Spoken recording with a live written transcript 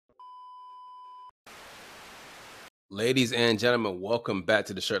Ladies and gentlemen, welcome back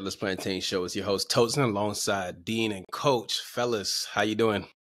to the Shirtless Plantain Show. It's your host, Tosin, alongside Dean and Coach. Fellas, how you doing?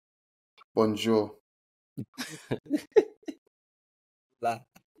 Bonjour.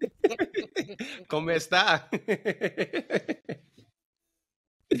 ¿Cómo está?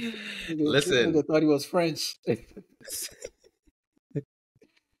 Listen. Nigga thought he was French.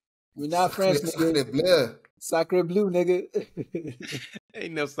 We're not French, nigga. Sacre bleu. Sacre bleu, nigga.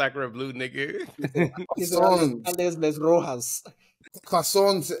 Ain't no sacre blue, nigga. Croissants. Les rojas.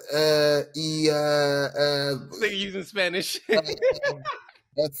 Croissants Nigga using Spanish.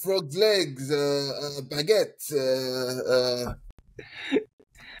 frog's legs, baguette.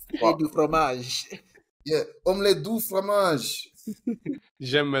 Et du fromage. Yeah, omelette du fromage.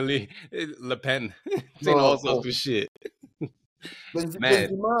 Jean-Marie Le Pen. Saying all sorts of shit. Man.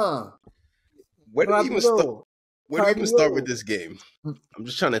 Benzema. Where do we even start? Where do we even start with this game? I'm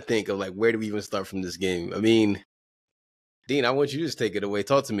just trying to think of where do we even start from this game? I mean, Dean, I want you to just take it away.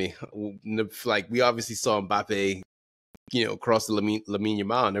 Talk to me. We obviously saw Mbappe, cross the Lamine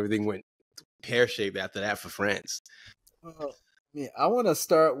Yamal, and everything went pear-shaped after that for France. I want to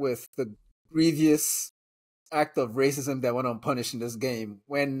start with the grievous act of racism that went unpunished in this game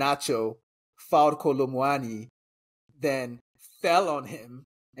when Nacho fouled Kolo Muani, then fell on him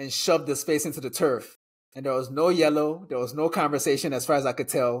and shoved his face into the turf. And there was no yellow. There was no conversation as far as I could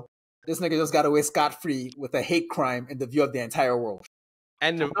tell. This nigga just got away scot-free with a hate crime in the view of the entire world.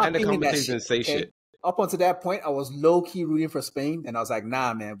 And the commentators didn't say shit. Up until that point, I was low-key rooting for Spain. And I was like,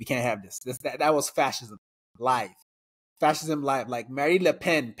 nah, man, we can't have this. That was fascism live. Fascism live. Like, Marine Le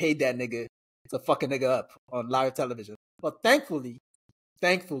Pen paid that nigga to fuck a nigga up on live television. But thankfully,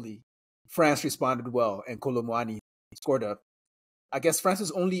 France responded well. And Kolo Muani scored I guess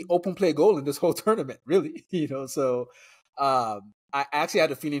France's only open play goal in this whole tournament, really. So I actually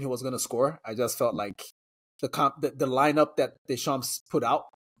had a feeling he was going to score. I just felt like the lineup that Deschamps put out,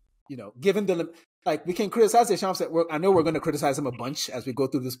 given we can criticize Deschamps. I know we're going to criticize him a bunch as we go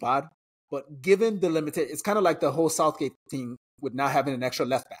through this pod, but given the limited, it's kind of like the whole Southgate team with not having an extra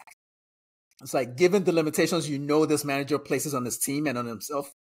left back. It's like, given the limitations, this manager places on his team and on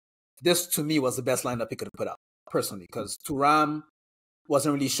himself, this to me was the best lineup he could have put out personally, because Thuram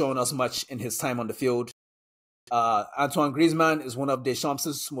wasn't really showing us much in his time on the field. Antoine Griezmann is one of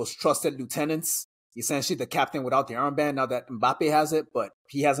Deschamps' most trusted lieutenants, essentially the captain without the armband now that Mbappe has it, but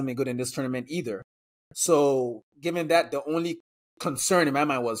he hasn't been good in this tournament either. So given that, the only concern in my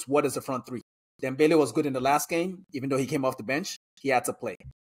mind was, what is the front three? Dembele was good in the last game, even though he came off the bench, he had to play.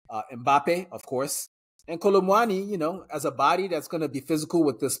 Mbappe, of course. And Kolo Muani, as a body that's going to be physical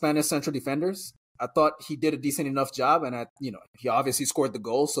with the Spanish central defenders, I thought he did a decent enough job, and he obviously scored the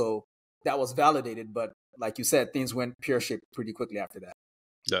goal, so that was validated. But like you said, things went pear-shaped pretty quickly after that.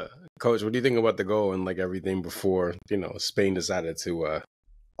 Coach, what do you think about the goal and everything before Spain decided to?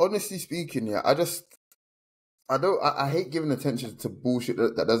 Honestly speaking, yeah, I hate giving attention to bullshit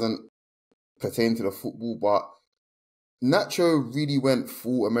that doesn't pertain to the football, but Nacho really went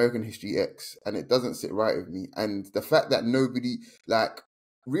full American History X, and it doesn't sit right with me. And the fact that nobody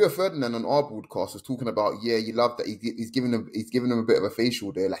Rio Ferdinand on our broadcast was talking about, you love that he's giving him a bit of a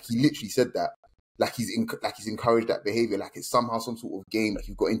facial there. Like, he literally said that. Like he's encouraged that behavior. Like it's somehow some sort of game that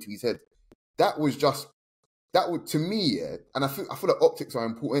you've got into his head. That would to me, yeah. And I feel that optics are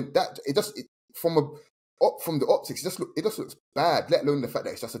important. From the optics, it just looks bad. Let alone the fact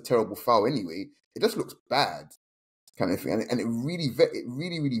that it's just a terrible foul anyway. It just looks bad, kind of thing. And it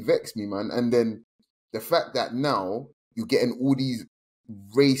really vexed me, man. And then the fact that now you're getting all these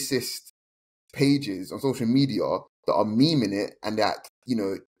racist pages on social media that are memeing it, and that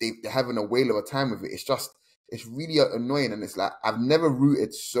they're having a whale of a time with it. It's really annoying, and it's like, I've never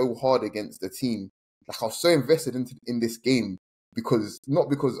rooted so hard against the team. Like, I was so invested in this game not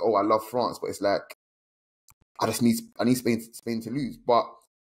because I love France, but it's like I need Spain to lose. But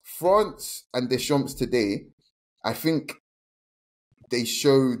France and Deschamps today, I think they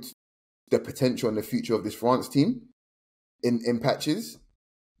showed the potential and the future of this France team in patches.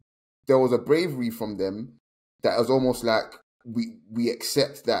 There was a bravery from them that was almost like, we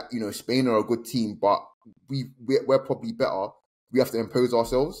accept that Spain are a good team, but we're probably better. We have to impose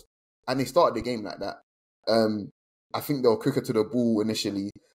ourselves, and they started the game like that. I think they were quicker to the ball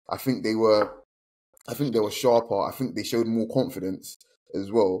initially. I think they were sharper. I think they showed more confidence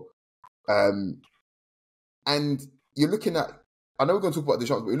as well. And you're looking at, I know we're going to talk about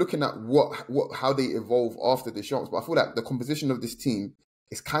Deschamps, but you're looking at how they evolve after Deschamps. But I feel like the composition of this team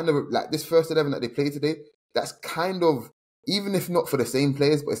is kind of like this first 11 that they played today. That's kind of, even if not for the same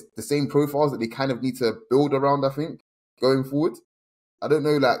players, but it's the same profiles that they kind of need to build around, I think, going forward. I don't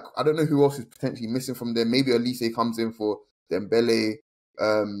know. Like, I don't know who else is potentially missing from there. Maybe Elise comes in for Dembele.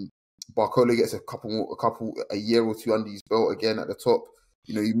 Barcola gets a year or two under his belt again at the top.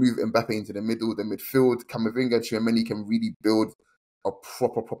 You know, you move Mbappe into the middle, the midfield. Camavinga and Tchouaméni can really build a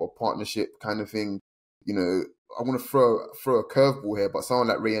proper partnership kind of thing. You know, I want to throw a curveball here, but someone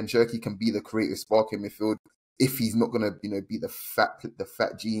like Rayan Cherki can be the creative spark in midfield if he's not going to, you know, be the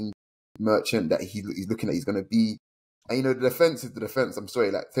fat gene merchant that he's looking at he's going to be. And, you know, the defense is the defense. I'm sorry,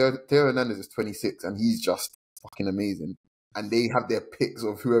 like Theo Hernandez is 26 and he's just fucking amazing. And they have their picks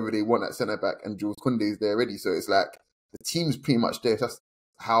of whoever they want at centre back, and Jules Koundé is there already. So it's like the team's pretty much there. It's just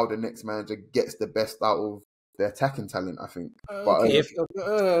how the next manager gets the best out of the attacking talent, I think. Okay.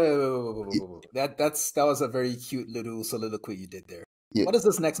 That was a very cute little soliloquy you did there. Yeah. What is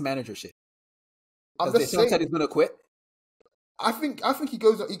this next manager shit? Does Deschamps said he's gonna quit? I think he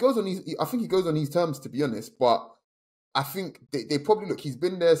goes on these terms, to be honest. But I think they probably look. He's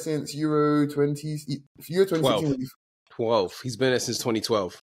been there since Euro 2016. 12. He's been there since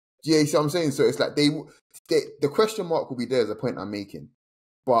 2012. Yeah, you see what I'm saying? So it's like the question mark will be there as a point I'm making.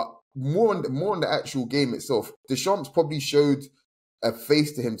 But more on the actual game itself, Deschamps probably showed a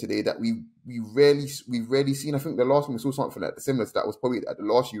face to him today that we've rarely seen. I think the last one we saw something like similar to that was probably at the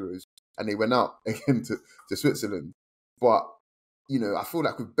last Euros, and they went out again to Switzerland. But, you know, I feel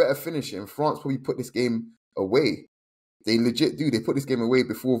like with better finishing, France probably put this game away. They legit do. They put this game away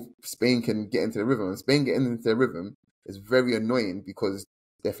before Spain can get into the rhythm. And Spain getting into the rhythm is very annoying because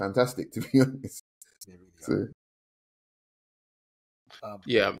they're fantastic, to be honest. So.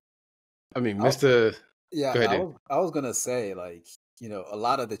 Yeah. I mean, Mr. Yeah, I was going to say, like, you know, a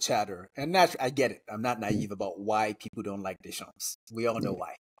lot of the chatter, and naturally, I get it. I'm not naive about why people don't like Deschamps. We all know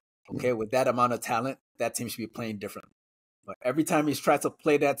why. Okay, with that amount of talent, that team should be playing differently. But every time he's tried to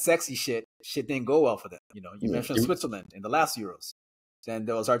play that sexy shit didn't go well for them. You know, you mentioned Switzerland in the last Euros. Then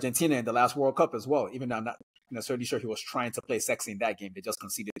there was Argentina in the last World Cup as well. Even though I'm not necessarily sure he was trying to play sexy in that game. They just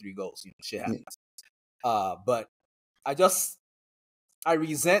conceded 3 goals. You know, shit happens. But I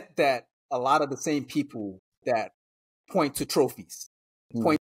resent that a lot of the same people that point to trophies,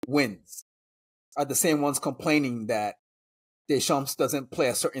 point to wins, are the same ones complaining that Deschamps doesn't play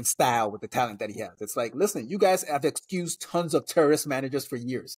a certain style with the talent that he has. It's like, listen, you guys have excused tons of terrorist managers for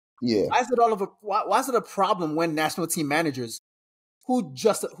years. Yeah. Why is it a problem when national team managers who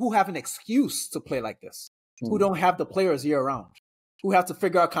have an excuse to play like this, who don't have the players year round, who have to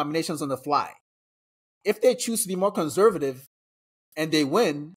figure out combinations on the fly? If they choose to be more conservative and they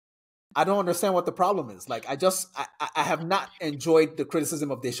win, I don't understand what the problem is. Like, I have not enjoyed the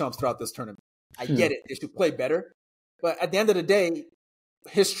criticism of Deschamps throughout this tournament. I get it. They should play better. But at the end of the day,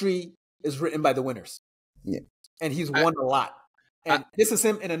 history is written by the winners. Yeah. And he's won a lot. And this is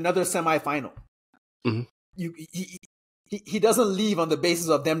him in another semifinal. Mm-hmm. He doesn't leave on the basis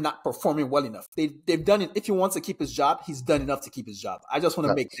of them not performing well enough. They've done it. If he wants to keep his job, he's done enough to keep his job. I just want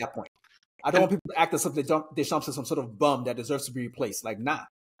to make that point. I don't want people to act as if Deschamps is some sort of bum that deserves to be replaced. Like, nah.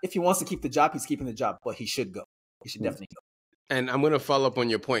 If he wants to keep the job, he's keeping the job. But he should go. He should definitely go. And I'm going to follow up on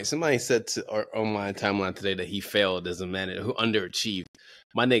your point. Somebody said on my timeline today that he failed as a manager, who underachieved.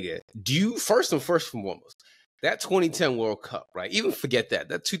 My nigga, first and foremost, that 2010 World Cup, right? Even forget that.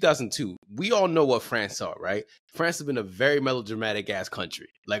 That 2002, we all know what France are, right? France has been a very melodramatic ass country,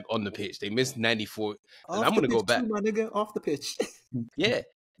 like on the pitch. They missed 94. And I'm going to go back. My nigga, off the pitch. Yeah.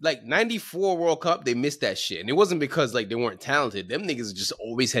 Like 94 World Cup, they missed that shit. And it wasn't because like they weren't talented. Them niggas just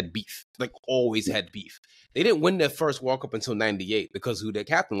always had beef. Like always had beef. They didn't win their first World Cup until 98 because who their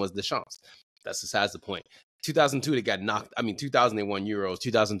captain was Deschamps. That's besides the point. 2002, they got knocked. 2000, they won Euros.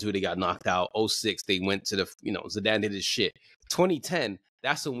 2002, they got knocked out. 06, they went to Zidane did his shit. 2010,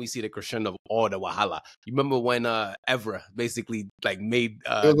 that's when we see the crescendo of all the Wahala. You remember when Evra basically like made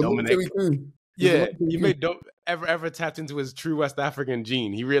Dominic... Yeah, he made Ever tapped into his true West African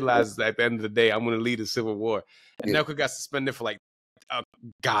gene. He realized at the end of the day, I'm going to lead a civil war. And Nelka got suspended for like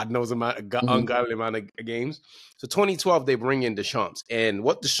ungodly amount of games. So 2012, they bring in Deschamps. And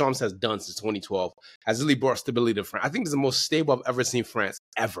what Deschamps has done since 2012 has really brought stability to France. I think it's the most stable I've ever seen France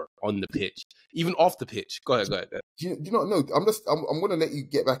ever on the pitch, even off the pitch. Go ahead. Do you not know? I'm going to let you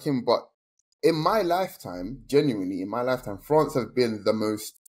get back in, but in my lifetime, genuinely, France have been the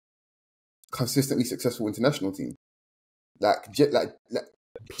most consistently successful international team, like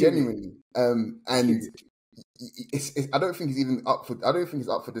genuinely, and I don't think it's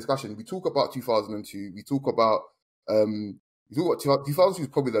up for discussion. We talk about 2002. We talk about 2002 is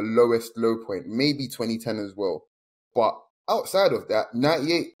probably the lowest low point, maybe 2010 as well. But outside of that,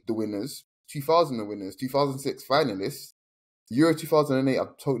 98 the winners, 2000 the winners, 2006 finalists. Euro 2008,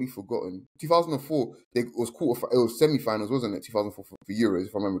 I've totally forgotten. 2004, it was semi-finals, wasn't it? 2004 for Euros,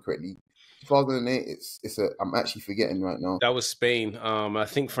 if I remember correctly. 2008, I'm actually forgetting right now. That was Spain. I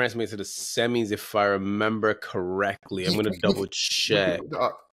think France made it to the semis, if I remember correctly. I'm gonna double check.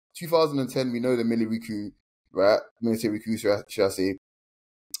 2010, we know the military coup, right? Military coup, should I say?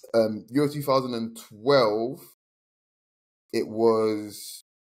 Euro 2012, it was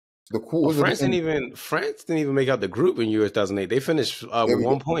the quarters. France didn't even make out the group in Euro 2008. They finished with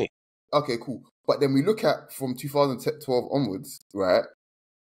 1 point. Okay, cool. But then we look at from 2012 onwards, right?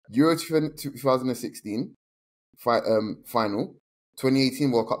 Euro 2016 final,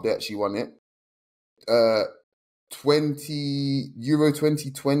 2018 World Cup, they actually won it. Euro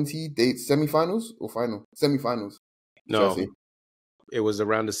 2020, they semi-finals or final? Semi-finals. No, it was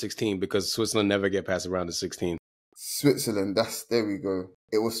around the 16 because Switzerland never get past around the 16. Switzerland, there we go.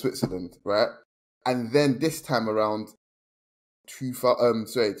 It was Switzerland, right? And then this time around,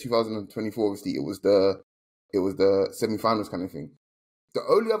 2024, obviously, it was the semi-finals kind of thing. The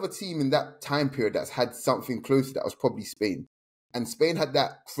only other team in that time period that's had something close to that was probably Spain. And Spain had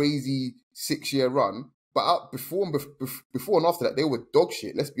that crazy 6-year run. But before and after that, they were dog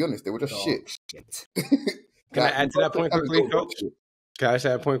shit. Let's be honest. They were just shit. Can I add to that point quickly, Coach? Can I add to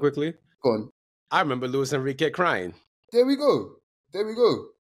that point quickly? Go on. I remember Luis Enrique crying. There we go.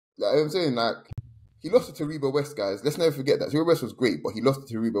 Like I'm saying, like, he lost to Taribo West, guys. Let's never forget that. Taribo West was great, but he lost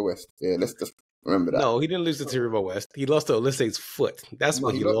to Taribo West. Yeah, let's just remember that. No, he didn't lose to Taribo West. He lost to Olisse's foot. That's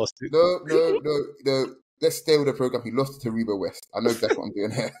what he lost to. No. Let's stay with the program. He lost to Taribo West. I know exactly what I'm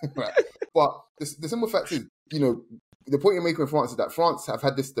doing here. Right. But the simple fact is, the point you're making with France is that France have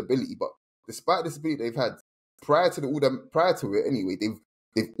had this stability, but despite the stability they've had prior to it, anyway,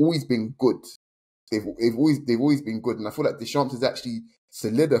 they've always been good. They've always been good, and I feel like Deschamps has actually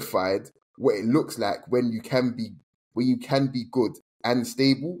solidified what it looks like when you can be good and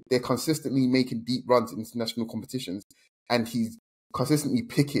stable. They're consistently making deep runs in international competitions, and he's consistently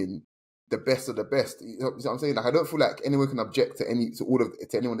picking the best of the best. You know what I'm saying? Like, I don't feel like anyone can object to anyone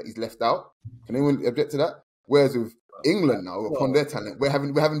that he's left out. Can anyone object to that? Whereas with England now, upon their talent, we're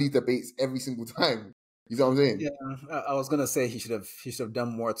having these debates every single time. You know what I'm saying? Yeah, I was gonna say he should have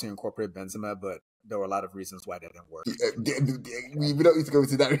done more to incorporate Benzema, but there were a lot of reasons why that didn't work. We don't need to go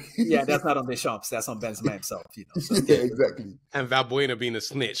into that. Yeah, that's not on Deschamps. That's on Benzema himself. So. Yeah, exactly. And Valbuena being a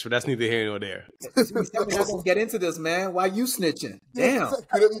snitch, but that's neither here nor there. We're not gonna get into this, man. Why you snitching? Damn.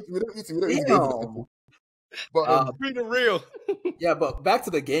 We don't need to. But bring the real. Yeah, but back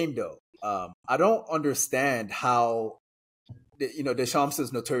to the game though. I don't understand how Deschamps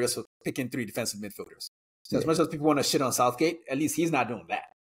is notorious for picking 3 defensive midfielders. So as much as people want to shit on Southgate, at least he's not doing that.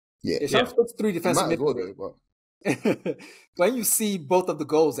 Yeah, Deschamps puts 3 defensive midfielders. When you see both of the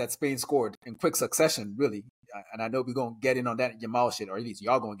goals that Spain scored in quick succession, really, and I know we're going to get in on that Yamal shit, or at least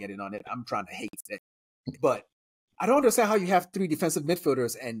y'all going to get in on it. I'm trying to hate it. But I don't understand how you have 3 defensive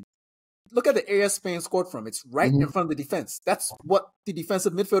midfielders and look at the area Spain scored from. It's right in front of the defense. That's what the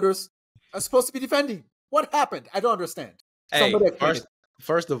defensive midfielders are supposed to be defending. What happened? I don't understand. Hey,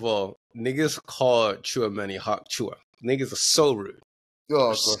 first of all, niggas call Tchouaméni Hawk Chua. Niggas are so rude.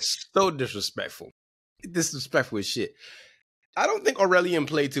 Oh, so disrespectful. Disrespectful as shit. I don't think Aurelien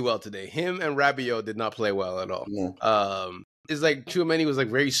played too well today. Him and Rabiot did not play well at all. Yeah. It's like Tchouaméni was like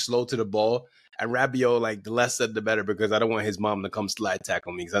very slow to the ball, and Rabiot, like, the less said the better because I don't want his mom to come slide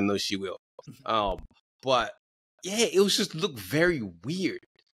tackle me because I know she will. But yeah, it was just looked very weird.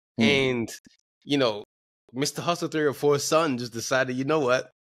 And Mr. Hustle 3 or 4 son just decided, you know what?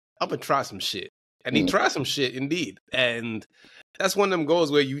 I'm going to try some shit. And he tried some shit indeed. And that's one of them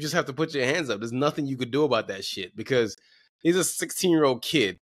goals where you just have to put your hands up. There's nothing you could do about that shit because he's a 16-year-old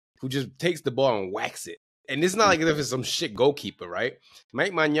kid who just takes the ball and whacks it. And it's not like if it's some shit goalkeeper, right?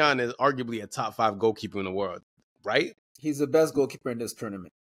 Mike Maignan is arguably a top 5 goalkeeper in the world, right? He's the best goalkeeper in this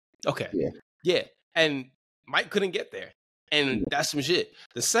tournament. Okay. Yeah. And Mike couldn't get there. And that's some shit.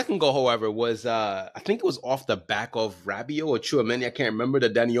 The second goal, however, was I think it was off the back of Rabiot or Tchouaméni. I can't remember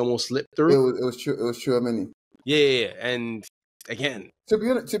that Danny almost slipped through. It was Tchouaméni. Yeah. And again, to be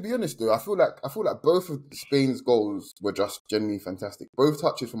honest, though, I feel like both of Spain's goals were just genuinely fantastic. Both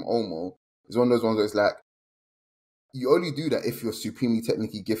touches from Olmo is one of those ones where it's like you only do that if you're supremely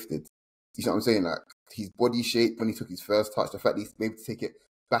technically gifted. You know what I'm saying? Like his body shape when he took his first touch, the fact that he's able to take it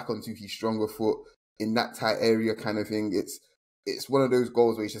back onto his stronger foot in that tight area kind of thing. It's one of those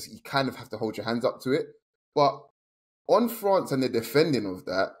goals where you kind of have to hold your hands up to it. But on France and the defending of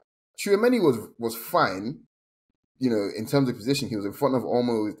that, Tchouaméni was fine, in terms of position. He was in front of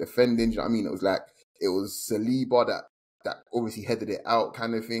Olmo, he was defending, you know what I mean? It was Saliba that obviously headed it out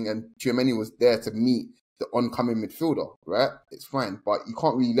kind of thing, and Tchouaméni was there to meet the oncoming midfielder, right? It's fine, but you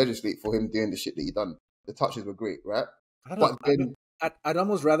can't really legislate for him doing the shit that he done. The touches were great, right? I'd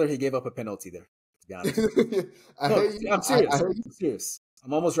almost rather he gave up a penalty there, to be honest. I'm serious. I'm serious.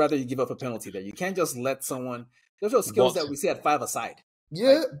 I'm almost rather you give up a penalty there. You can't just let someone. There's those skills that we see at 5 aside. Yeah,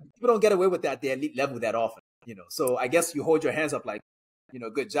 like, people don't get away with that at the elite level that often. So I guess you hold your hands up like,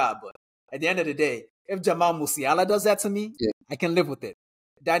 good job. But at the end of the day, if Jamal Musiala does that to me, I can live with it.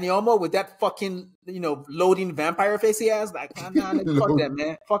 Danny Olmo with that fucking, loading vampire face he has, like, fuck that,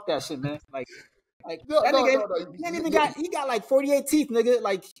 man. Fuck that shit, man. He got like 48 teeth, nigga.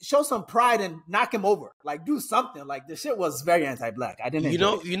 Like, show some pride and knock him over. Like, do something. Like, the shit was very anti-black. I didn't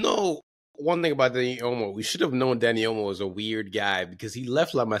enjoy it. One thing about Danny Olmo, we should have known Danny Olmo was a weird guy because he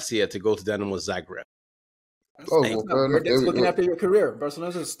left La Masia to go to Dinamo Zagreb. That's looking after your career.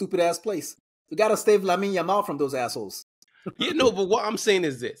 Barcelona's a stupid-ass place. We got to save Lamine Yamal from those assholes. But what I'm saying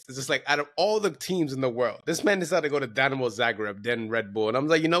is this. It's just like, out of all the teams in the world, this man decided to go to Dinamo Zagreb, then Red Bull. And I'm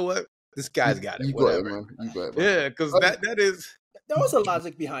like, you know what? This guy's got it. You got it, man. Yeah, because that is... There was a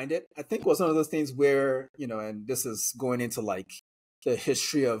logic behind it. I think it was one of those things where, and this is going into like the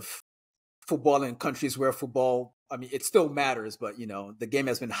history of football in countries where football, I mean, it still matters, but, the game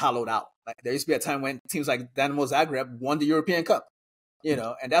has been hollowed out. Like, there used to be a time when teams like Dinamo Zagreb won the European Cup,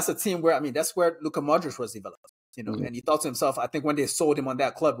 and that's a team where, that's where Luka Modric was developed, and he thought to himself, I think when they sold him on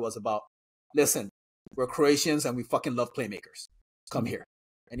that club, it was about, listen, we're Croatians and we fucking love playmakers. Come here.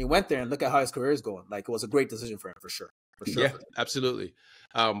 And he went there and look at how his career is going. Like, it was a great decision for him, for sure. Yeah, absolutely.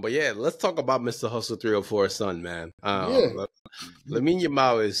 But yeah, let's talk about Mr. Hustle 304 son, man. Lamine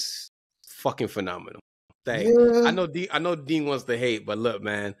Yamal is fucking phenomenal. Yeah. I know Dean wants to hate, but look,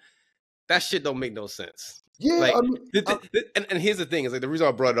 man, that shit don't make no sense. Yeah, and here's the thing: is like the reason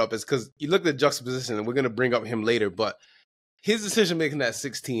I brought it up is because you look at the juxtaposition, and we're gonna bring up him later, but his decision making at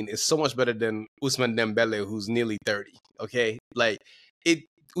 16 is so much better than Ousmane Dembele, who's nearly 30. Okay, like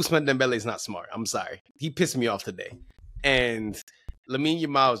Ousmane Dembele is not smart. I'm sorry, he pissed me off today, and Lamine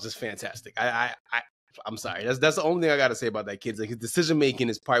Yamal is just fantastic. I'm sorry. That's the only thing I got to say about that kid. Like, his decision making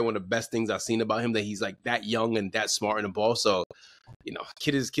is probably one of the best things I've seen about him. That he's like that young and that smart in the ball. So,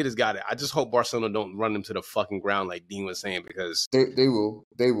 kid has got it. I just hope Barcelona don't run him to the fucking ground like Dean was saying, because they will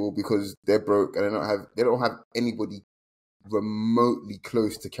because they're broke and they don't have anybody remotely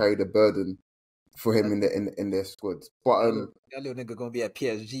close to carry the burden for him in their squad. But that little nigga gonna be at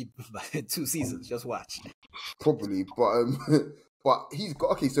PSG in 2 seasons. Just watch. Probably, but he's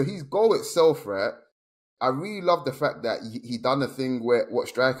got so his goal itself, right? I really love the fact that he done a thing where what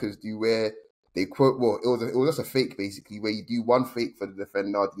strikers do, where they quote. Well, it was just a fake basically, where you do one fake for the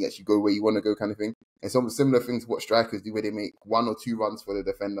defender, you actually go where you want to go, kind of thing. And some similar things to what strikers do, where they make 1 or 2 runs for the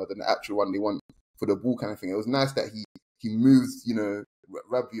defender, then the actual one they want for the ball, kind of thing. It was nice that he moves,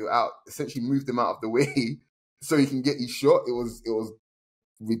 Rabiot out, essentially moved him out of the way so he can get his shot. It was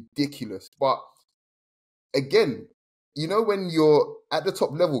ridiculous, but again, when you're at the top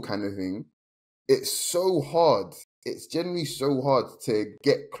level, kind of thing. It's so hard. It's generally so hard to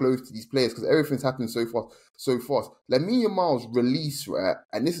get close to these players because everything's happening so fast. Lamine Yamal's release, right?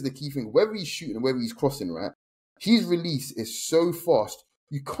 And this is the key thing. Whether he's shooting or whether he's crossing, right? His release is so fast.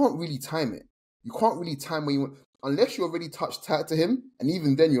 You can't really time it. You can't really time where you want, unless you're already touch tight to him. And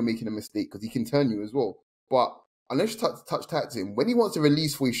even then you're making a mistake because he can turn you as well. But unless you touch tight to him, when he wants to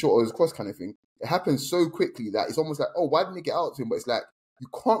release for his shot or his cross kind of thing, it happens so quickly that it's almost like, oh, why didn't he get out to him? But it's like, you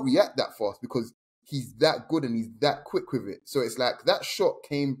can't react that fast because he's that good and he's that quick with it. So it's like that shot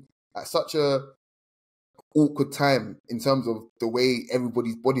came at such a awkward time in terms of the way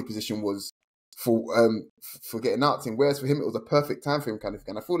everybody's body position was for getting out to him. Whereas for him, it was a perfect time for him, kind of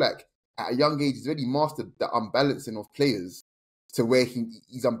thing. And I feel like at a young age, he's already mastered the unbalancing of players to where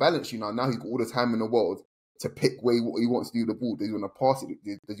he's unbalanced. Now he's got all the time in the world to pick what he wants to do with the ball. Does he want to pass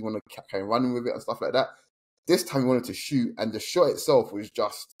it? Does he want to carry running with it and stuff like that? This time he wanted to shoot, and the shot itself was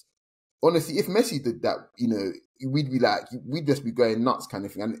just, honestly, if Messi did that, we'd just be going nuts, kind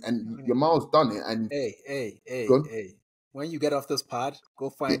of thing. And Yamal's done it. And hey. When you get off this pod, go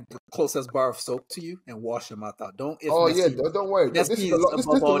find the closest bar of soap to you and wash your mouth out. Don't worry. This is the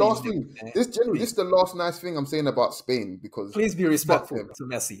last thing. This is the last nice thing I'm saying about Spain, because please be respectful to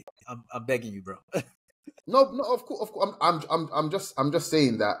Messi. I'm begging you, bro. No, of course. I'm just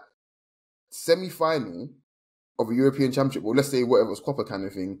saying that semi-final of a European Championship, or let's say whatever, it was Copa kind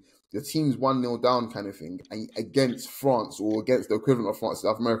of thing, the team's 1-0 down kind of thing, and against France or against the equivalent of France,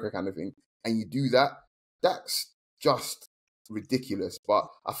 South America kind of thing, and you do that, that's just ridiculous. But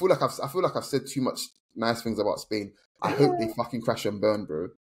I feel like I've said too much nice things about Spain. I hope they fucking crash and burn, bro.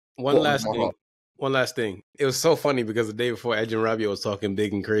 One last One last thing. It was so funny because the day before, Adrian Rabiot was talking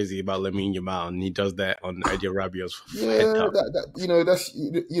big and crazy about Lamine Yamal, and he does that on Adrian Rabiot's head top.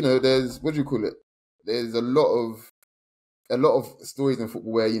 There's, what do you call it? There's a lot of stories in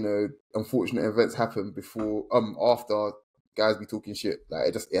football where, unfortunate events happen before, after guys be talking shit.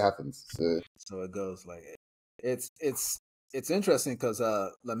 Like, it happens. So it goes. Like, it's interesting because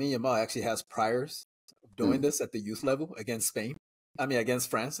Lamine Yamal actually has priors doing this at the youth level against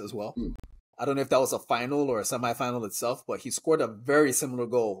France as well. I don't know if that was a final or a semifinal itself, but he scored a very similar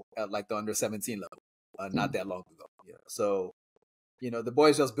goal at like the under 17 level, not that long ago. Yeah. So, the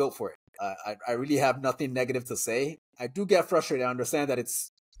boy's just built for it. I really have nothing negative to say. I do get frustrated. I understand that it's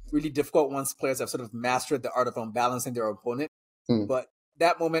really difficult once players have sort of mastered the art of unbalancing their opponent. But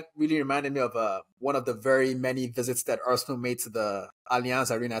that moment really reminded me of one of the very many visits that Arsenal made to the Allianz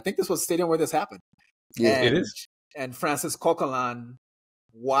Arena. I think this was the stadium where this happened. Yeah, it is. And Francis Coquelin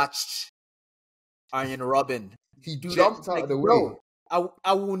watched Arjen Robben. He jumped out of the way.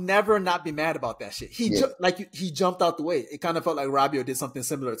 I will never not be mad about that shit. He jumped out the way. It kind of felt like Rabiot did something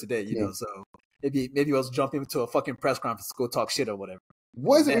similar today, you know. So maybe he was jumping to a fucking press conference to go talk shit or whatever.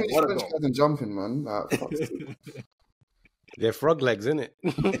 What is it with these French guys and jumping, man? They're frog legs, isn't it?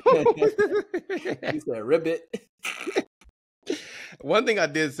 He said ribbit. One thing I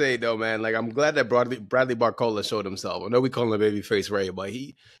did say though, man, like I'm glad that Bradley Barcola showed himself. I know we call him a babyface Ray, but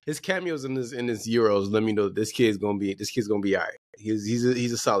his cameos in his Euros let me know this kid's gonna be all right. He's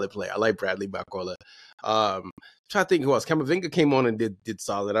a solid player. I like Bradley Barcola. Try to think who else. Camavinga came on and did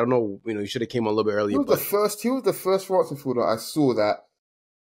solid. I don't know, he should have came on a little bit earlier. He was the first France midfielder I saw that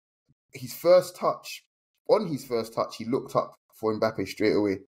on his first touch, he looked up for Mbappe straight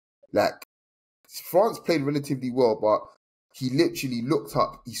away. Like, France played relatively well, but he literally looked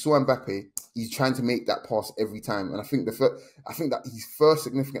up. He saw Mbappe. He's trying to make that pass every time. And I think that his first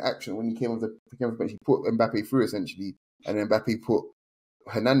significant action when he came on the bench, he put Mbappe through essentially, and then Mbappe put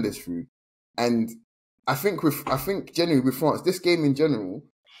Hernandez through. And I think generally with France, this game in general,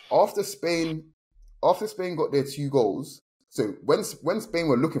 after Spain got their 2 goals. So when Spain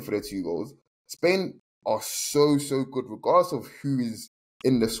were looking for their 2 goals, Spain are so good, regardless of who is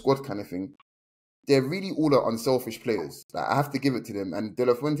in the squad, kind of thing. They're really all are unselfish players. Like, I have to give it to them. And De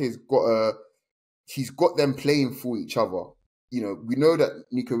La Fuente's he's got them playing for each other. We know that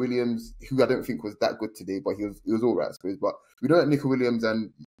Nico Williams, who I don't think was that good today, but he was all right, I suppose. But we know that Nico Williams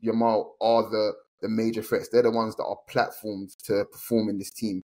and Yamal are the major threats. They're the ones that are platformed to perform in this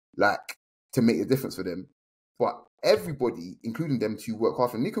team, like, to make a difference for them. But everybody, including them, to work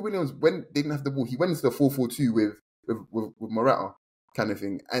hard. And Nico Williams, when they didn't have the ball, he went into the 4-4-2 with Morata, kind of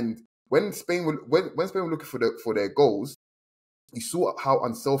thing. And when Spain were looking for their goals, you saw how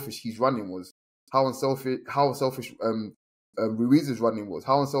unselfish his running was, how unselfish Ruiz's running was,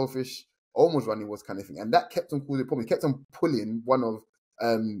 how unselfish Olmo's running was, kind of thing, and that kept on causing problems. He kept on pulling one of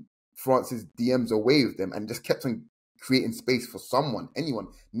France's DMs away with them, and just kept on creating space for anyone.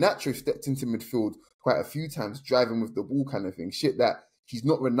 Nacho stepped into midfield quite a few times, driving with the ball, kind of thing. Shit that he's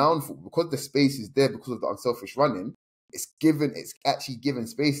not renowned for, because the space is there because of the unselfish running. It's actually giving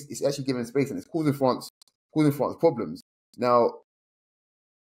space, and it's causing France problems. Now,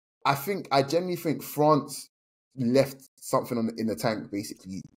 I genuinely think France left something in the tank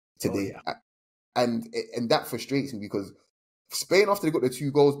basically today. Oh, yeah. And that frustrates me, because Spain, after they got the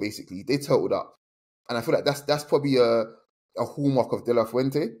 2 goals, basically they totaled up, and I feel like that's probably a hallmark of De La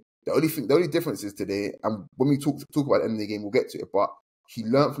Fuente. The only difference is today, and when we talk about the end of the game, we'll get to it, but he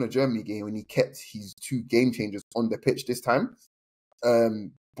learned from the Germany game and he kept his 2 game changers on the pitch this time.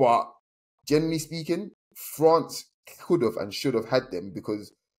 But generally speaking, France could have and should have had them,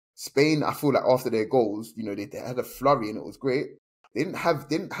 because Spain, I feel like after their goals, they had a flurry and it was great. They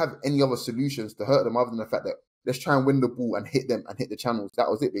didn't have any other solutions to hurt them other than the fact that let's try and win the ball and hit them and hit the channels. That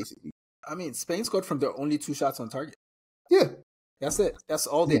was it, basically. I mean, Spain scored from their only 2 shots on target. Yeah. That's it. That's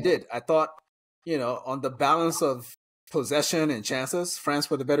all they did. I thought, on the balance of possession and chances, France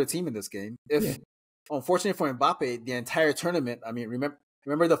were the better team in this game. Unfortunately for Mbappe, the entire tournament, I mean,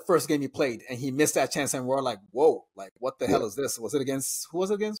 remember the first game he played and he missed that chance, and we're like, whoa, like, what the hell is this? Who was it against?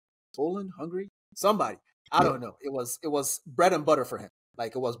 Poland? Hungary? Somebody. I don't know. It was bread and butter for him.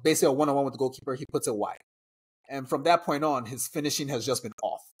 Like, it was basically a one-on-one with the goalkeeper. He puts it wide. And from that point on, his finishing has just been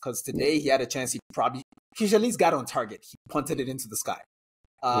off. Because today he had a chance. He at least got on target. He punted it into the sky.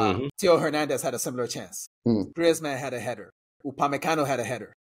 Theo Hernandez had a similar chance. Griezmann had a header. Upamecano had a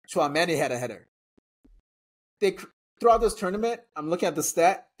header. Tchouameni had a header. Throughout this tournament, I'm looking at the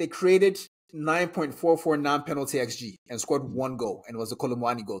stat, they created 9.44 non-penalty XG and scored 1 goal, and it was the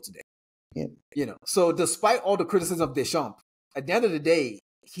Colomwani goal today. Yeah. So despite all the criticism of Deschamps, at the end of the day,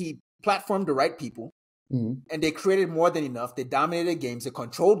 he platformed the right people, and they created more than enough. They dominated games, they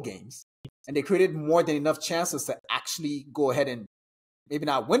controlled games, and they created more than enough chances to actually go ahead and maybe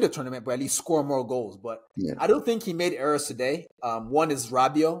not win the tournament, but at least score more goals. But I don't think he made errors today. One is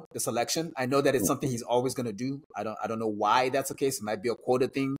Rabiot, the selection. I know that it's something he's always going to do. I don't know why that's the case. It might be a quota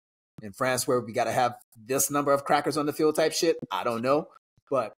thing in France where we got to have this number of crackers on the field type shit. I don't know.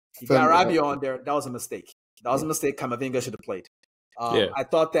 But you got Rabiot on there. That was a mistake. That was a mistake. Camavinga should have played. I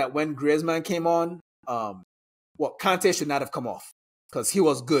thought that when Griezmann came on, Kante should not have come off because he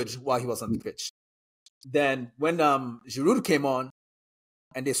was good while he was on the pitch. Then when Giroud came on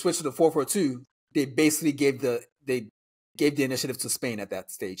and they switched to the 4-4-2, they basically gave the initiative to Spain at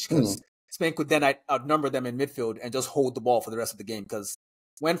that stage because Spain could then outnumber them in midfield and just hold the ball for the rest of the game. Because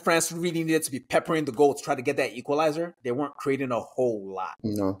when France really needed to be peppering the goal to try to get that equalizer, they weren't creating a whole lot.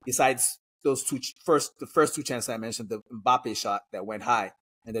 No. Besides those the first two chances I mentioned, the Mbappe shot that went high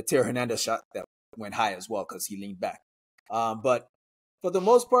and the Theo Hernandez shot that went high as well because he leaned back. But for the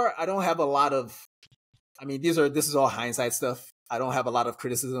most part, I don't have a lot of. I mean, this is all hindsight stuff. I don't have a lot of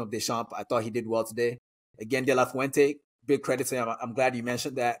criticism of Deschamps. I thought he did well today. Again, De La Fuente, big credit to him. I'm glad you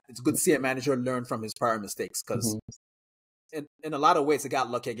mentioned that. It's good to see a manager learn from his prior mistakes because in a lot of ways, it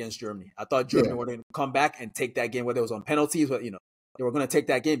got lucky against Germany. I thought Germany were going to come back and take that game, whether it was on penalties, but they were going to take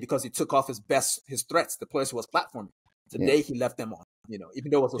that game because he took off his threats, the players who was platforming. Today, he left them on.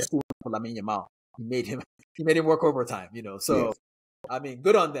 Even though it was a school for Lamine Yamal, he made him work overtime. So I mean,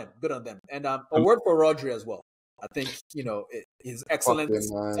 good on them. And a word for Rodri as well. I think his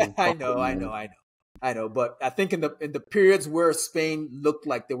excellence. I know. But I think in the periods where Spain looked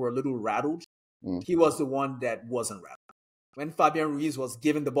like they were a little rattled, he was the one that wasn't rattled. When Fabian Ruiz was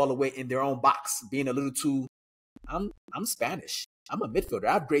giving the ball away in their own box, being a little too, I'm Spanish. I'm a midfielder.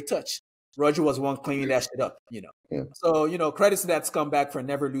 I have great touch. Roger was the one cleaning that shit up. So credits to that scumbag for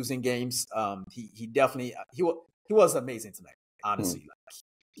never losing games. He definitely he was amazing tonight. Honestly,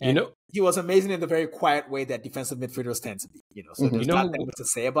 he was amazing in the very quiet way that defensive midfielders tend to be. So there's not that much to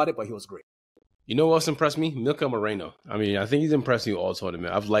say about it, but he was great. You know what else impressed me? Mikel Moreno. I mean, I think he's impressed me all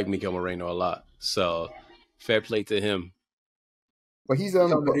tournament. I've liked Mikel Moreno a lot. So fair play to him. But he's but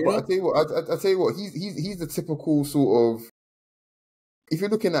I tell you what, he's the typical sort of. If you're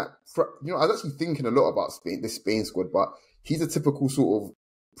looking at, I was actually thinking a lot about Spain, the Spain squad, but he's a typical sort of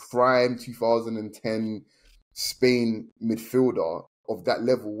prime 2010 Spain midfielder of that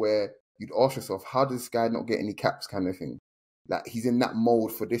level where you'd ask yourself, how does this guy not get any caps kind of thing? Like, he's in that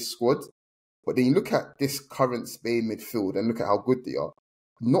mold for this squad. But then you look at this current Spain midfield and look at how good they are.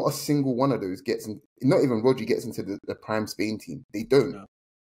 Not a single one of those gets in, not even Rodri gets into the prime Spain team. They don't. No.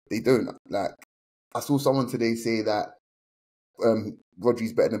 They don't. Like, I saw someone today say that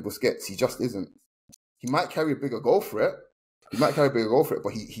Rodri's better than Busquets. He just isn't. He might carry a bigger goal for it. But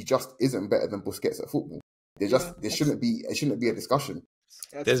he just isn't better than Busquets at football. There shouldn't be a discussion.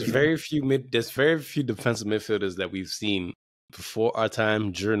 There's very few defensive midfielders that we've seen before our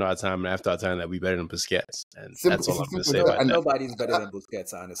time, during our time, and after our time that we better than Busquets. And that's all I'm going to say about that. Nobody's better than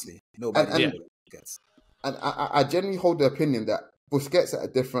Busquets, honestly. Nobody's better than Busquets. And I genuinely hold the opinion that Busquets at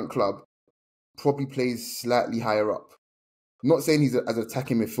a different club probably plays slightly higher up. Not saying he's as an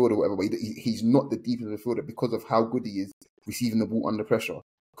attacking midfielder or whatever, but he's not the deepest midfielder because of how good he is receiving the ball under pressure.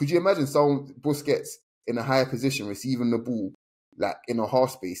 Could you imagine someone, Busquets, in a higher position, receiving the ball like in a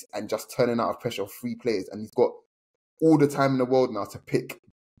half space and just turning out of pressure of 3 players, and he's got all the time in the world now to pick,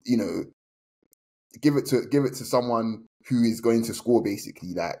 give it to someone who is going to score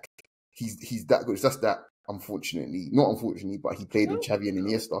basically. Like, he's that good. It's just that, not unfortunately, but he played with Xavi and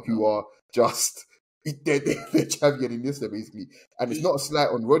Iniesta, who are just they're Xavi and Iniesta basically. And it's not a slight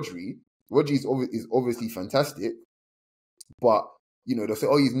on Rodri. Rodri is obviously fantastic, but they'll say,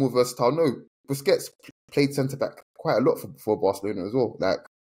 oh, he's more versatile. No, Busquets played centre back quite a lot for Barcelona as well. Like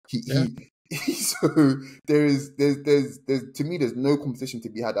so there's to me there's no competition to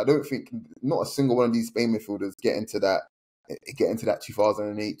be had. I don't think not a single one of these Spain midfielders get into that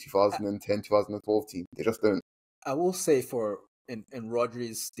 2008, 2010, 2012 team. They just don't. I will say in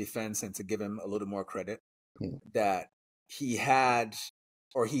Rodri's defense, and to give him a little more credit, that he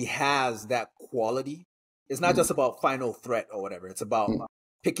has that quality. It's not just about final threat or whatever. It's about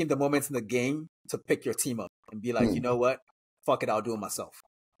picking the moments in the game to pick your team up and be like, you know what? Fuck it, I'll do it myself.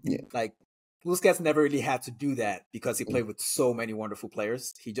 Yeah. Like, Busquets never really had to do that because he played with so many wonderful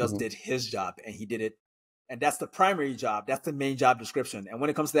players. He just did his job, and he did it. And that's the primary job. That's the main job description. And when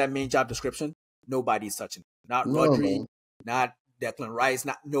it comes to that main job description, nobody's touching it. Not Rodri, not Declan Rice,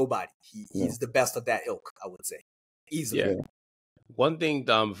 not nobody. He's the best of that ilk, I would say. Easily. Yeah. One thing,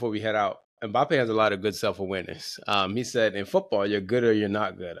 before we head out, Mbappe has a lot of good self-awareness. He said, in football, you're good or you're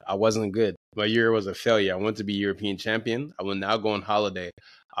not good. I wasn't good. My year was a failure. I want to be European champion. I will now go on holiday.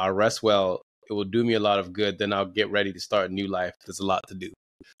 I'll rest well. It will do me a lot of good. Then I'll get ready to start a new life. There's a lot to do.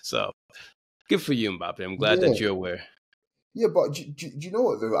 So good for you, Mbappe. I'm glad that you're aware. Yeah, but do you know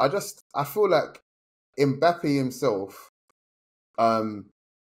what, though? I feel like Mbappe himself, how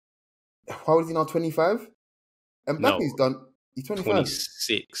old is he now, 25? Mbappe's done, he's 25.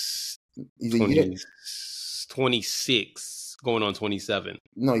 26. He's a year. 26, going on 27.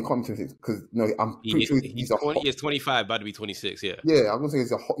 No, he can't be 26 because I'm pretty sure he's 20. He's 25, about to be 26. Yeah. Yeah, I'm gonna say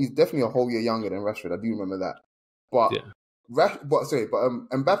he's definitely a whole year younger than Rashford. I do remember that. But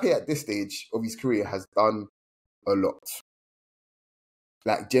Mbappe at this stage of his career has done a lot.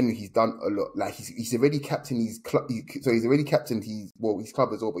 Like generally, he's done a lot. Like he's already captained his club. He's already captained his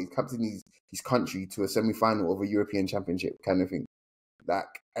club as well. But he's captained his country to a semi-final of a European Championship kind of thing. Like,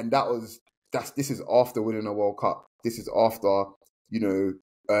 and this is after winning a World Cup. This is after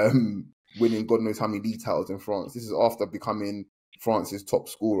winning God knows how many league titles in France. This is after becoming France's top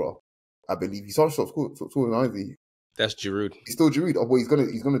scorer. I believe he's not top scorer now, is he? That's Giroud. He's still Giroud. Oh, well, he's gonna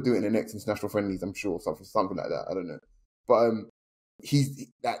do it in the next international friendlies, I'm sure, something like that. I don't know, but he's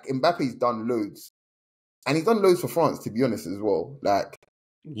like Mbappe's done loads, and he's done loads for France, to be honest, as well. Like,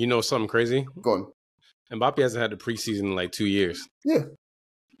 you know something crazy? Go on. Mbappe hasn't had a preseason in like 2 years.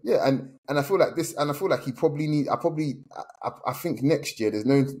 Yeah, and I feel like this, and I feel like he probably needs. I think next year there's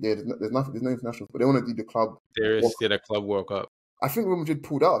no international, but they want to do the club. There is still a Club World Cup. I think Real Madrid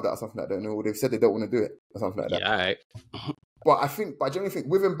pulled out of that or something like that. No, they've said they don't want to do it or something like that. Yeah, all right. But I generally think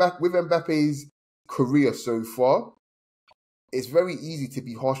with Mbappe's career so far, it's very easy to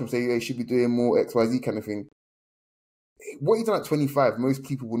be harsh and say, yeah, he should be doing more XYZ kind of thing. What he's done at 25, most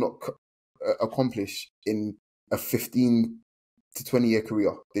people will not accomplish in a 15 to 20-year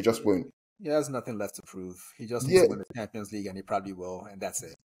career. They just won't. He has nothing left to prove. He just needs to win the Champions League, and he probably will, and that's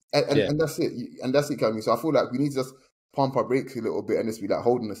it. And that's it. And that's it, Camille. So I feel like we need to just pump our brakes a little bit and just be like,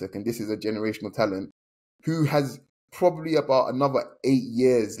 hold on a second, this is a generational talent who has probably about another 8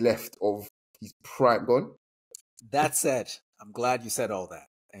 years left of his prime gone. That said, I'm glad you said all that.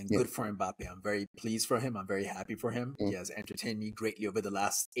 And good for Mbappe. I'm very pleased for him. I'm very happy for him. He has entertained me greatly over the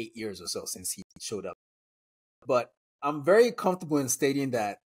last 8 years or so since he showed up. But I'm very comfortable in stating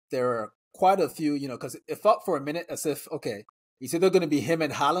that there are quite a few, because it felt for a minute as if, okay, it's either going to be him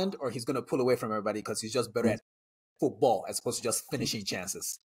and Haaland or he's going to pull away from everybody because he's just better at football as opposed to just finishing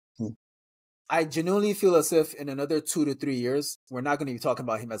chances. I genuinely feel as if in another 2 to 3 years, we're not going to be talking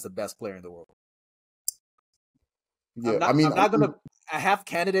about him as the best player in the world. Yeah, I have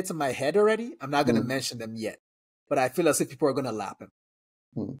candidates in my head already. I'm not going to mention them yet, but I feel as if people are going to lap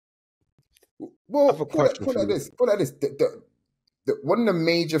him. Well, put like this. One of the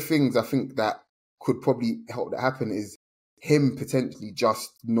major things I think that could probably help that happen is him potentially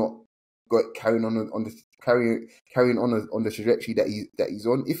just not carrying on the trajectory that he's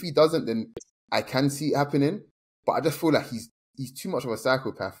on. If he doesn't, then I can see it happening. But I just feel like he's too much of a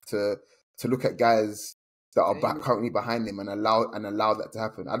psychopath to look at guys that are currently behind him and allow that to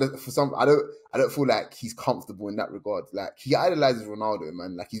happen. I don't feel like he's comfortable in that regard. Like, he idolizes Ronaldo,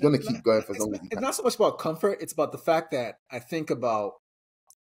 man. Like, he's gonna keep going for as long as he can. It's not so much about comfort, it's about the fact that I think about,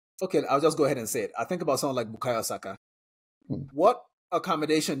 okay, I'll just go ahead and say it. I think about someone like Bukayo Saka. What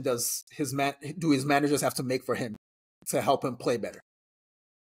accommodation does his managers have to make for him to help him play better?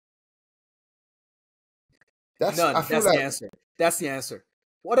 None. That's the answer. That's the answer.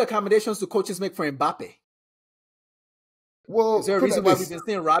 What accommodations do coaches make for Mbappe? Well, is there a reason why we've been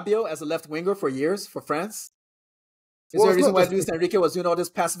seeing Rabiot as a left winger for years for France? Is there a reason why Luis Enrique was doing all this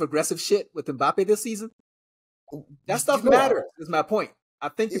passive-aggressive shit with Mbappe this season? That stuff matters, is my point. I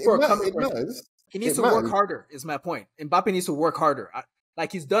think before coming for him, he needs to work harder, is my point. Mbappe needs to work harder.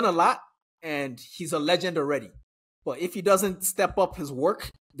 Like, he's done a lot, and he's a legend already. But if he doesn't step up his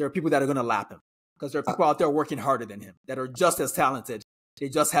work, there are people that are going to lap him. Because there are people out there working harder than him that are just as talented. They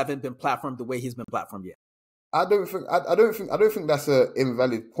just haven't been platformed the way he's been platformed yet. I don't think that's an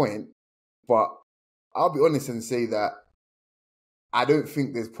invalid point, but I'll be honest and say that I don't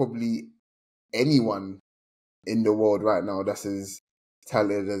think there's probably anyone in the world right now that's as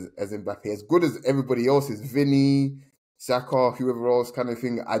talented as Mbappe, as good as everybody else is. Vinny, Saka, whoever else, kind of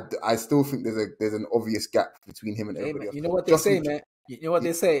thing. I still think there's an obvious gap between him and everybody else. You know what they say, man. You know what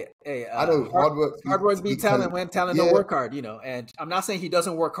they say? Hey, hard work beats talent when talent don't work hard, And I'm not saying he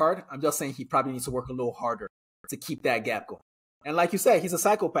doesn't work hard. I'm just saying he probably needs to work a little harder to keep that gap going. And like you said, he's a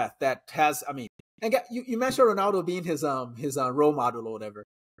psychopath that has, and you mentioned Ronaldo being his role model or whatever.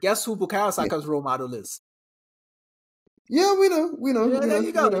 Guess who Bukayo Saka's role model is? Yeah, we know. Yeah, there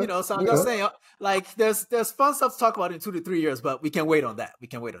you go. So I'm just saying, like, there's fun stuff to talk about in 2 to 3 years, but we can wait on that.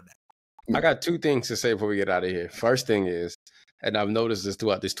 I got two things to say before we get out of here. First thing is, and I've noticed this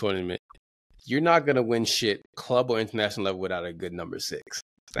throughout this tournament, you're not going to win shit club or international level without a good number 6.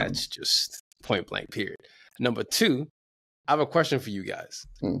 That's just point blank, period. Number 2, I have a question for you guys.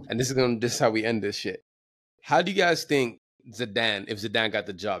 And this is how we end this shit. How do you guys think Zidane, if Zidane got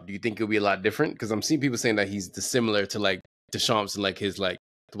the job, do you think it'll be a lot different? Because I'm seeing people saying that he's similar to like Deschamps and like his like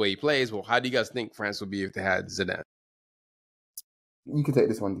the way he plays. Well, how do you guys think France would be if they had Zidane? You can take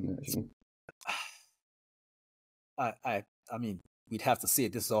this one, Dean, actually. I mean, we'd have to see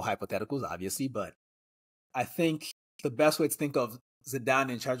it. This is all hypotheticals, obviously, but I think the best way to think of Zidane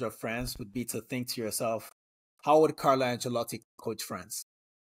in charge of France would be to think to yourself, how would Carlo Ancelotti coach France?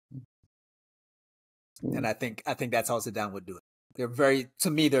 And I think that's how Zidane would do it. They're very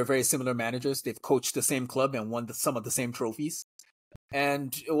similar managers. They've coached the same club and won some of the same trophies.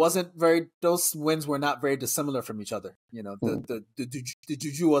 And those wins were not very dissimilar from each other. The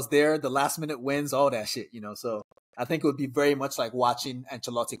juju was there, the last minute wins, all that shit, so I think it would be very much like watching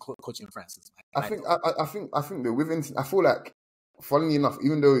Ancelotti coaching France. I think that I feel like, funnily enough,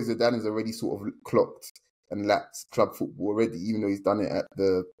 even though Zidane is already sort of clocked and lacked club football already, even though he's done it at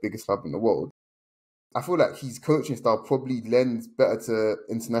the biggest club in the world, I feel like his coaching style probably lends better to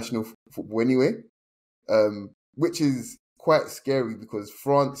international football anyway, which is quite scary because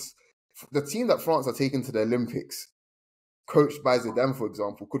France, the team that France are taking to the Olympics, coached by Zidane, for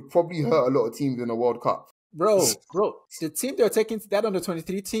example, could probably hurt a lot of teams in the World Cup. Bro, the team they're taking, that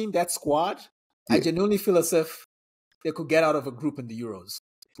under-23 team, that squad, yeah. I genuinely feel as if they could get out of a group in the Euros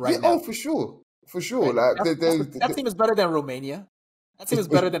right now. Oh, for sure. Right? Like that team is better than Romania. That team is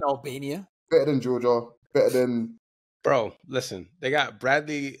better than Albania. Better than Georgia. Better than... Bro, listen. They got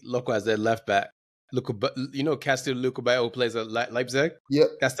Bradley Loco as their left back. Castillo Lucabayo who plays at Leipzig? Yeah.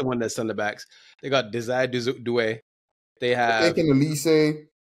 That's the one that's on the backs. They got Desire Doué. They have... Taking Elise.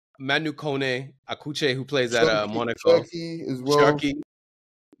 Manu Kone, Akuche, who plays at Monaco. Turkey as well. Turkey.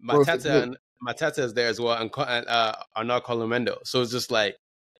 Matata is there as well, and Arnaud Colomendo. So it's just like,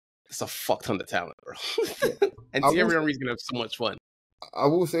 it's a fuck ton of talent, bro. And Thierry Henry's going to have so much fun. I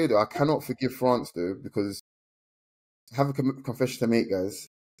will say, though, I cannot forgive France, though, because I have a confession to make, guys.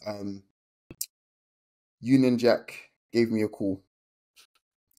 Union Jack gave me a call.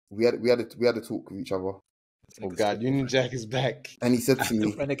 We had a talk with each other. Oh God, Union Jack is back, and he said to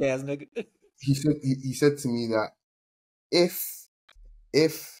me, he said to me that if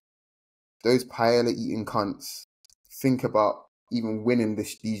those paella eating cunts think about even winning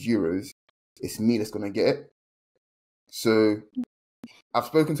these Euros, it's me that's gonna get it. So I've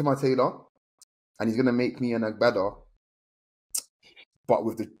spoken to my tailor, and he's gonna make me an agbada, but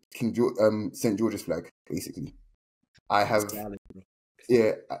with the St. George's flag, basically. I have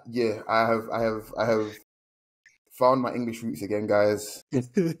found my English roots again, guys. He's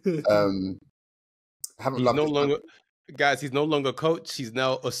no longer coach. He's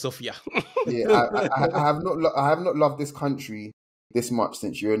now a Sofia. Yeah, I have not loved this country this much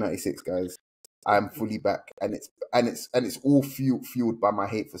since Euro '96, guys. I am fully back, and it's all fueled by my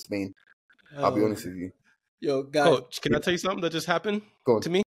hate for Spain. I'll be honest with you. Yo, guys. Coach, can I tell you something that just happened to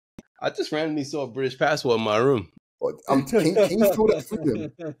me? I just randomly saw a British passport in my room. Can you feel that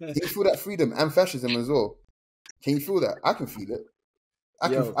freedom? Can you feel that freedom and fascism as well? Can you feel that? I can feel it.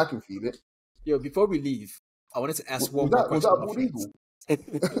 I can feel it. Yo, before we leave, I wanted to ask one more question about France.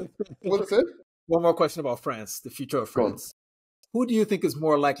 What's it? One more question about France, the future of France. Who do you think is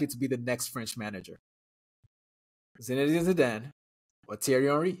more likely to be the next French manager? Zinedine Zidane or Thierry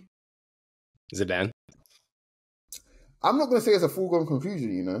Henry? Zidane. I'm not going to say it's a foregone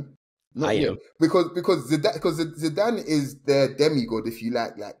conclusion, you know. I am. Because Zidane is their demigod, if you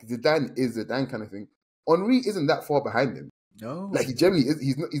like. Like Zidane is Zidane kind of thing. Henry isn't that far behind him. No, like he generally is.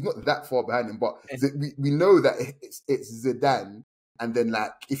 He's not that far behind him. But we know that it's Zidane, and then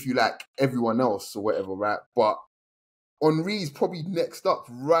like if you like everyone else or whatever, right? But Henry's probably next up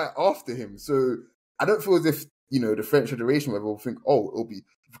right after him. So I don't feel as if the French Federation will think, it'll be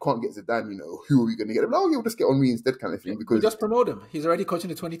if we can't get Zidane, who are we going to get? We'll just get Henry instead, kind of thing. Because we just promote him. He's already coaching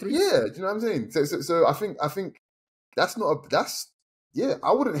the 23. Yeah, do you know what I'm saying? So I think that's not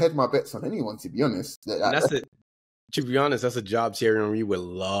I wouldn't hedge my bets on anyone, to be honest. To be honest, that's a job Thierry Henry would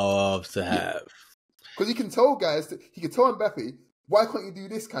love to have. Because he can tell guys, he can tell Mbappe, why can't you do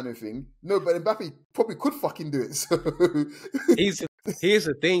this kind of thing? No, but Mbappe probably could fucking do it. So here's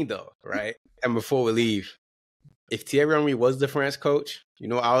the thing, though, right? And before we leave, if Thierry Henry was the France coach,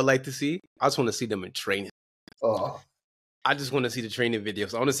 what I would like to see? I just want to see them in training. Oh, I just want to see the training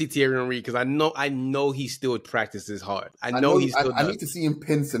videos. I want to see Thierry Henry because I know he still practices hard. I know he still does. I need to see him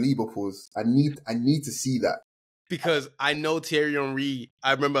pin Saliba pause. I need to see that. Because I know Thierry Henry,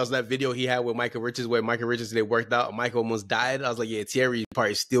 I remember it was that video he had with Michael Richards where Michael Richards, they worked out and Michael almost died. I was like, yeah, Thierry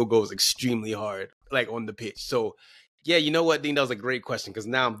probably still goes extremely hard, like on the pitch. So, yeah, you know what, Dean? That was a great question because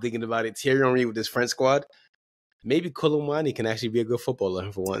now I'm thinking about it. Thierry Henry with this French squad, maybe Colomani can actually be a good footballer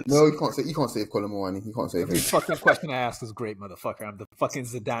for once. No, you can't save Colomani. You can't save him. Every fucking question I ask is great, motherfucker. I'm the fucking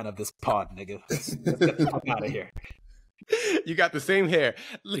Zidane of this pod, nigga. Let's get the fuck out of here. You got the same hair.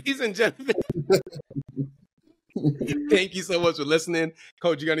 Ladies and gentlemen. Thank you so much for listening.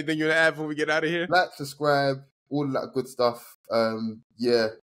 Coach, you got anything you want to add before we get out of here? Like, subscribe, all that good stuff.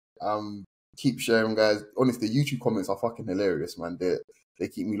 Keep sharing, guys. Honestly, YouTube comments are fucking hilarious, man. They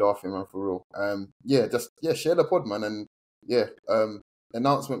keep me laughing, man, for real. Share the pod, man, and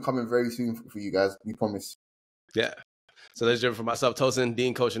announcement coming very soon for you guys. We promise. Yeah. So that's it for myself, Tosin,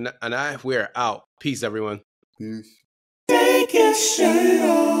 Dean, Coach, and I. We're out. Peace, everyone. Peace. Take your shirt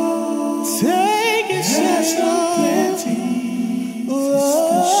off. Take your shirt off. Plenty.